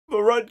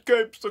The red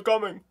capes are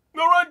coming.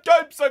 The red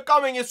capes are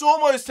coming. It's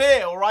almost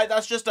here, alright?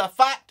 That's just a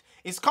fact.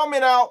 It's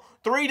coming out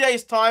 3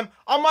 days' time.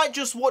 I might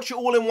just watch it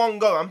all in one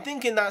go. I'm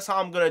thinking that's how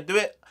I'm going to do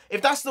it.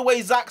 If that's the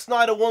way Zack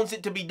Snyder wants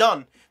it to be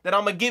done, then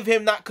I'm going to give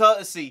him that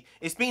courtesy.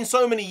 It's been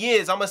so many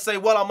years. I'm going to say,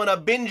 well, I'm going to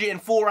binge it in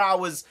 4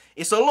 hours.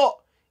 It's a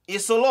lot.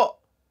 It's a lot.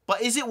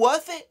 But is it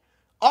worth it?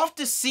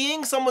 After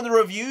seeing some of the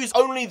reviews,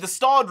 only the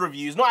starred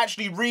reviews, not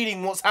actually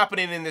reading what's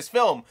happening in this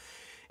film,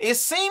 it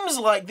seems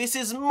like this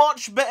is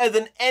much better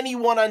than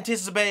anyone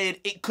anticipated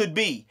it could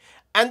be.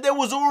 And there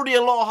was already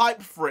a lot of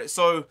hype for it,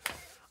 so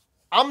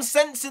I'm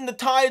sensing the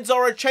tides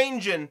are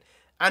a-changing,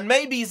 and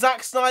maybe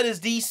Zack Snyder's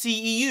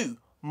DCEU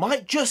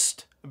might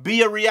just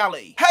be a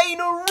reality. Hey,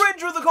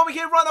 NarendraTheComic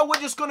here. Right now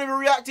we're just going to be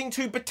reacting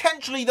to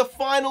potentially the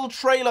final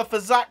trailer for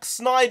Zack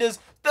Snyder's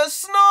The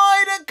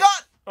Snyder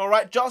Cut.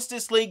 Alright,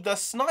 Justice League, the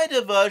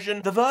Snyder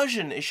version, the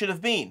version it should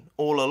have been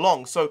all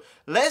along. So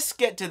let's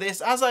get to this.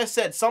 As I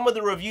said, some of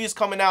the reviews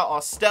coming out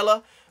are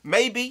stellar.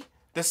 Maybe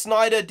the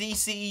Snyder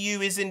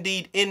DCEU is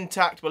indeed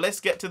intact, but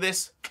let's get to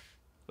this.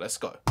 Let's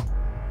go.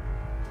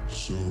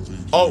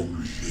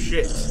 Oh,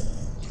 shit.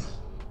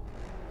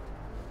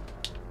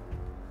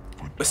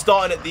 We're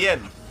starting at the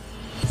end.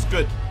 It's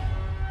good.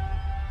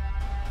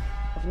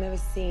 I've never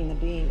seen a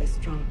being this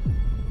strong.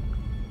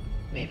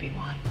 Maybe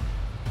one.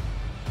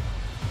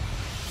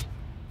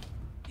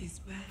 He's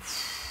back.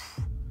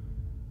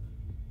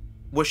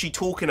 Was she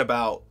talking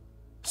about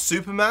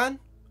Superman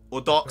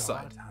or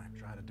Darkseid?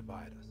 Trying to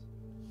divide us.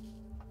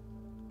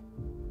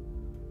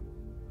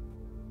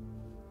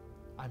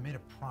 I made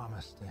a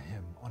promise to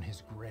him on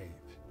his grave.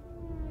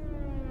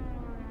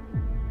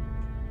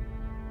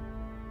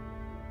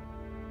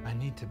 I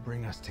need to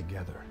bring us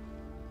together.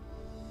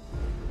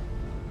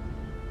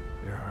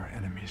 There are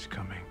enemies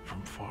coming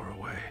from far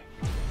away.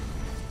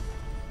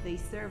 They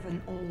serve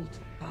an old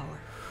power.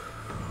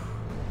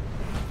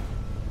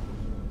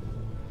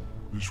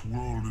 This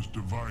world is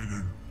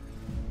divided.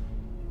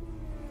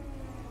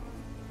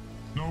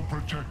 No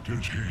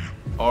protectors here.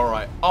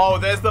 Alright. Oh,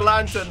 there's the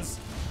lanterns.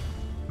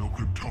 No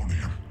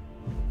Kryptonian.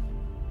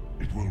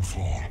 It will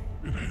fall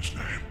in his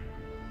name.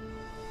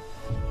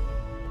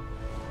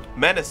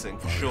 Menacing,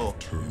 for sure. I have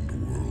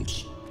turned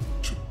worlds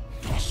to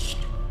dust.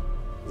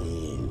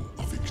 All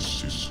of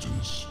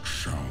existence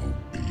shall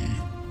be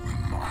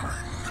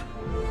mine.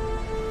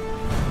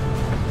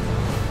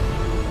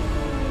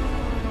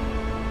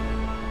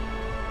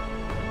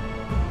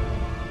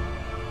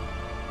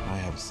 I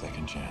have a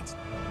second chance.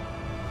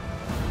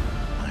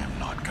 I am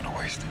not gonna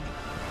waste it.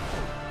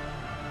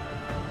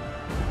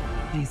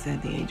 He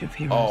said the age of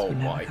heroes would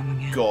never come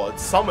again. Oh my god,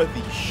 some of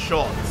these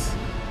shots.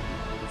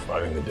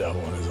 Fighting the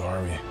devil and his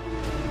army.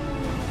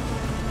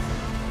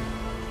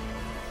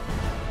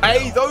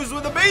 Hey, those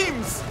were the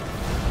beams!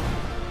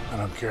 I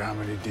don't care how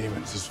many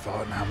demons he's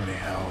fought and how many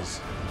hells.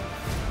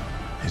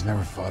 He's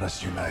never fought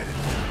us united.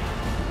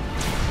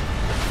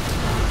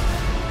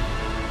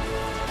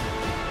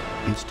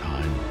 It's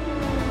time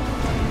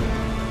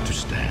to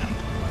stand,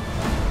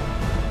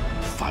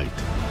 fight.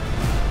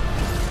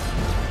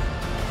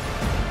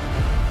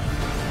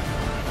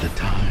 The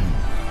time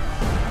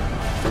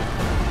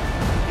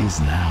is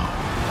now.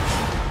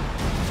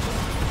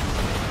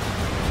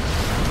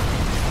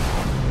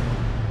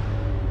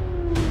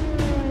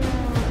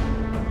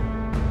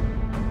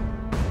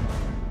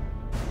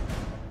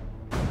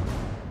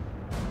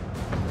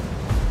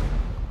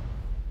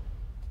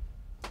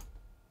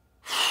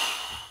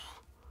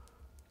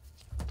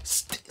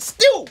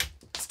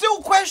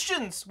 Still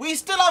questions. We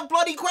still have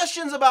bloody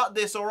questions about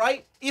this,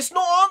 alright? It's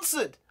not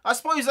answered. I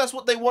suppose that's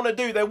what they want to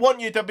do. They want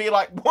you to be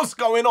like, what's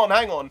going on?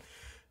 Hang on.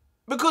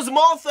 Because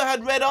Martha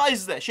had red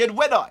eyes there. She had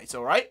red eyes,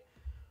 alright?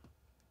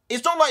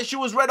 It's not like she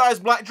was Red Eyes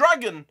Black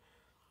Dragon.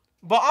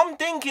 But I'm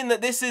thinking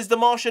that this is the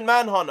Martian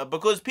Manhunter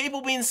because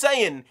people been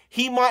saying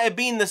he might have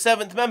been the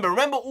 7th member.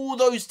 Remember all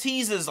those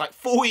teasers like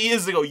 4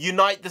 years ago,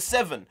 Unite the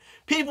 7?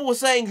 People were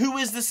saying, who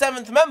is the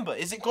 7th member?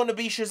 Is it going to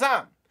be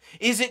Shazam?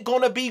 Is it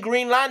going to be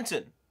Green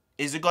Lantern?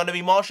 Is it going to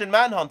be Martian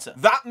Manhunter?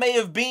 That may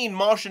have been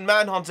Martian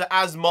Manhunter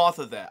as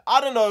Martha there. I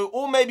don't know.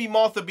 Or maybe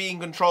Martha being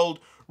controlled.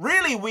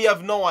 Really, we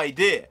have no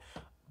idea.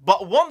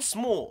 But once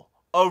more,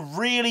 a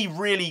really,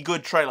 really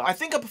good trailer. I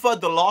think I preferred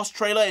the last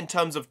trailer in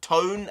terms of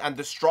tone and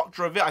the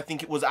structure of it. I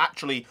think it was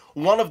actually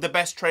one of the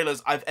best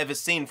trailers I've ever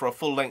seen for a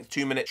full-length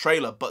 2-minute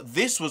trailer. But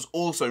this was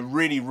also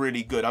really,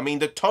 really good. I mean,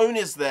 the tone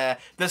is there.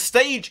 The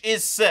stage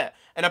is set.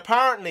 And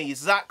apparently,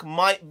 Zack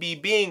might be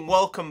being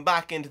welcomed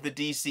back into the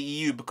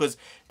DCEU because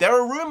there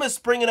are rumors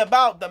springing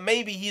about that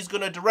maybe he's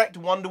going to direct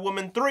Wonder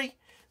Woman 3.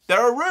 There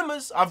are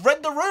rumors. I've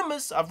read the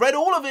rumors. I've read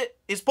all of it.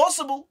 It's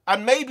possible.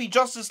 And maybe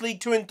Justice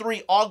League 2 and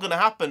 3 are going to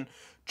happen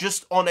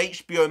just on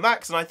HBO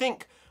Max. And I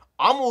think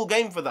I'm all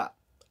game for that.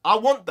 I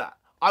want that.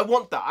 I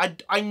want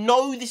that. I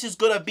know this is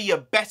going to be a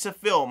better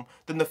film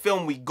than the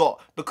film we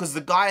got because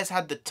the guy has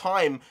had the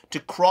time to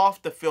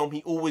craft the film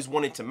he always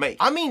wanted to make.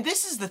 I mean,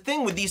 this is the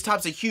thing with these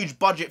types of huge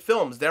budget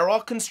films. There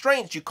are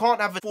constraints. You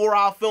can't have a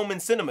 4-hour film in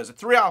cinemas. A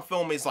 3-hour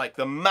film is like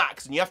the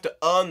max and you have to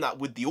earn that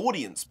with the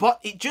audience. But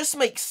it just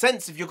makes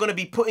sense if you're going to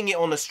be putting it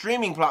on a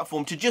streaming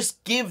platform to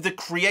just give the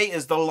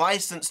creators the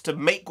license to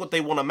make what they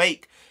want to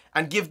make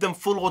and give them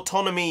full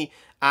autonomy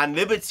and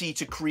liberty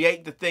to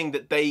create the thing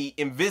that they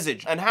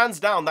envisage. And hands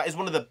down, that is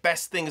one of the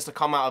best things to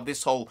come out of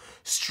this whole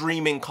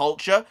streaming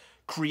culture.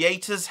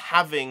 Creators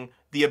having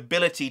the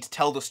ability to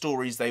tell the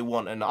stories they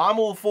want. And I'm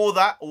all for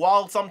that,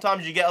 while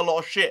sometimes you get a lot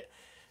of shit.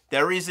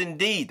 There are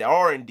indeed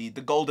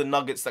the golden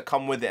nuggets that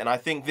come with it. And I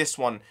think this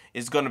one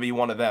is going to be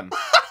one of them.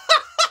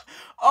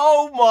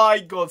 Oh my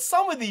god,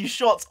 some of these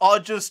shots are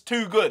just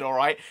too good,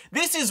 alright?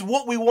 This is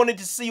what we wanted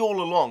to see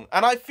all along.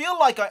 And I feel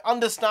like I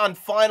understand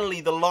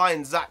finally the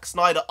line Zack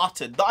Snyder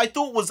uttered that I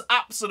thought was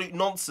absolute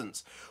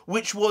nonsense,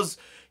 which was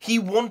he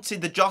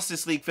wanted the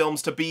Justice League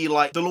films to be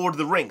like the Lord of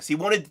the Rings. He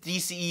wanted the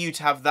DCEU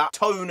to have that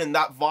tone and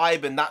that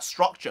vibe and that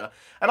structure.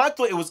 And I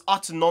thought it was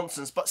utter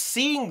nonsense, but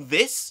seeing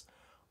this,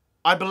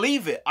 I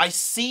believe it. I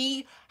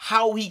see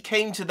how he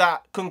came to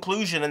that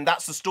conclusion, and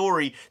that's the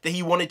story that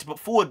he wanted to put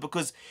forward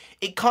because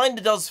it kind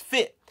of does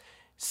fit.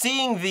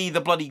 Seeing the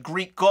bloody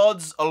Greek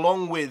gods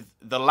along with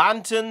the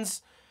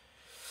lanterns.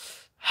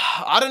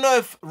 I don't know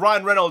if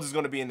Ryan Reynolds is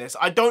going to be in this.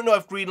 I don't know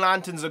if Green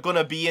Lanterns are going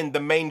to be in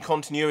the main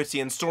continuity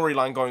and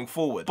storyline going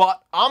forward.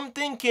 But I'm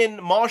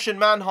thinking Martian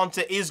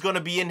Manhunter is going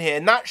to be in here.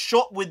 And that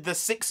shot with the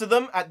 6 of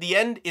them at the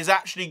end is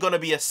actually going to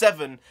be a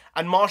 7.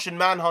 And Martian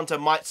Manhunter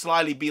might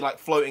slyly be like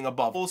floating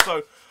above.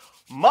 Also,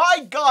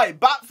 my guy,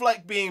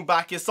 Batfleck being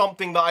back is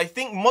something that I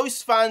think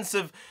most fans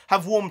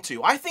have warmed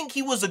to. I think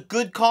he was a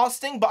good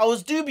casting, but I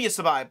was dubious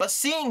about it. But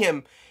seeing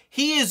him,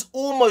 he is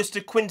almost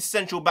a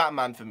quintessential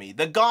Batman for me.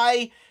 The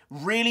guy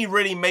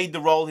really made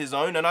the role his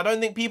own, and I don't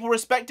think people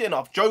respect it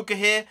enough. Joker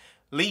here,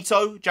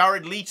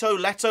 Jared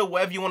Leto,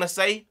 whatever you want to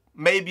say,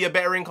 maybe a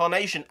better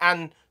incarnation.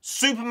 And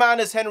Superman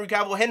as Henry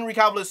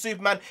Cavill as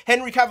Superman.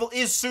 Henry Cavill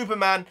is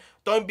Superman.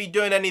 Don't be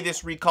doing any of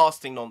this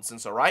recasting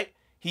nonsense, alright?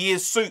 He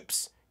is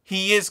Supes.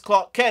 He is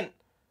Clark Kent.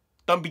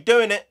 Don't be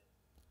doing it.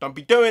 Don't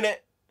be doing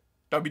it.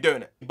 Don't be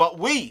doing it. But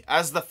we,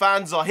 as the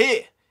fans, are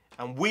here.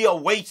 And we are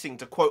waiting,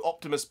 to quote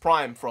Optimus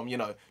Prime from, you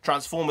know,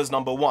 Transformers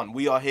 #1.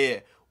 We are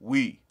here.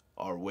 We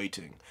are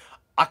waiting.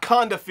 I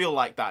kind of feel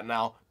like that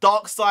now.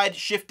 Darkseid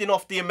shifting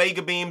off the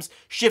Omega beams,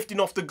 shifting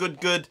off the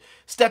good.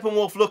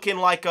 Steppenwolf looking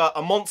like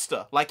a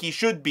monster, like he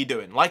should be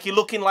doing. Like he's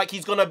looking like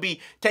he's going to be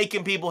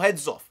taking people's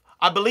heads off.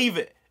 I believe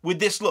it with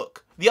this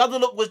look. The other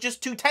look was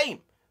just too tame.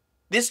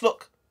 This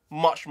look,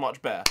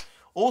 much better.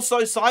 Also,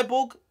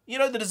 Cyborg, you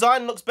know, the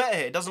design looks better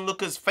here. It doesn't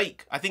look as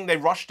fake. I think they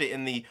rushed it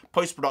in the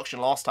post-production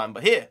last time,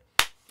 but here,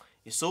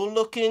 it's all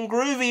looking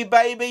groovy,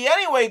 baby.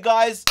 Anyway,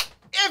 guys,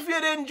 if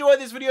you did enjoy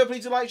this video,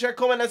 please like, share,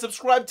 comment, and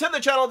subscribe to the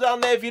channel down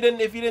there. If you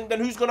didn't, then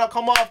who's gonna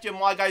come after you?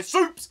 My guy,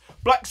 Supes,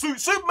 Black Suit,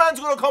 Superman's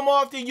gonna come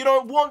after you. You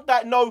don't want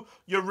that? No,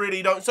 you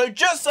really don't. So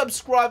just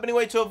subscribe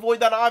anyway to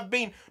avoid that. I've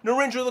been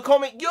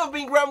NarendraTheComic. You've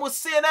been Graham. We'll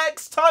see you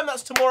next time.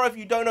 That's tomorrow. If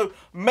you don't know,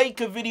 make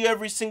a video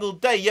every single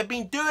day. You've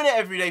been doing it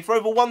every day for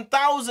over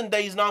 1,000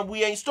 days now.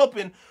 We ain't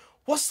stopping.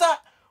 What's that?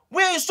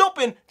 We ain't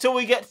stopping till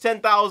we get to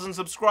 10,000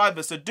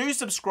 subscribers. So do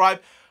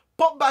subscribe.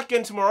 Pop back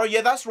in tomorrow.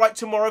 Yeah, that's right,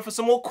 tomorrow for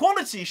some more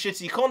quality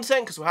shitty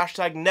content, because we're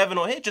hashtag never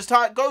not here. Just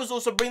how it goes.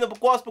 Also bring the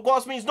Bakwas.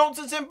 Bakwas means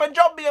nonsense in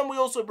Punjabi, and we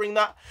also bring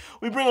that.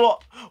 We bring a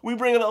lot. We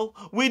bring a little.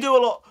 We do a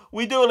lot.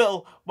 We do a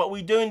little. But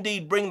we do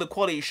indeed bring the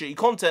quality shitty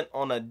content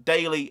on a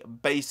daily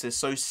basis.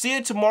 So see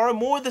you tomorrow.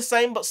 More of the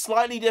same, but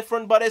slightly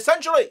different, but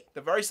essentially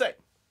the very same.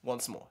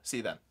 Once more. See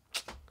you then.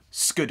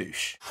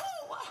 Skadoosh.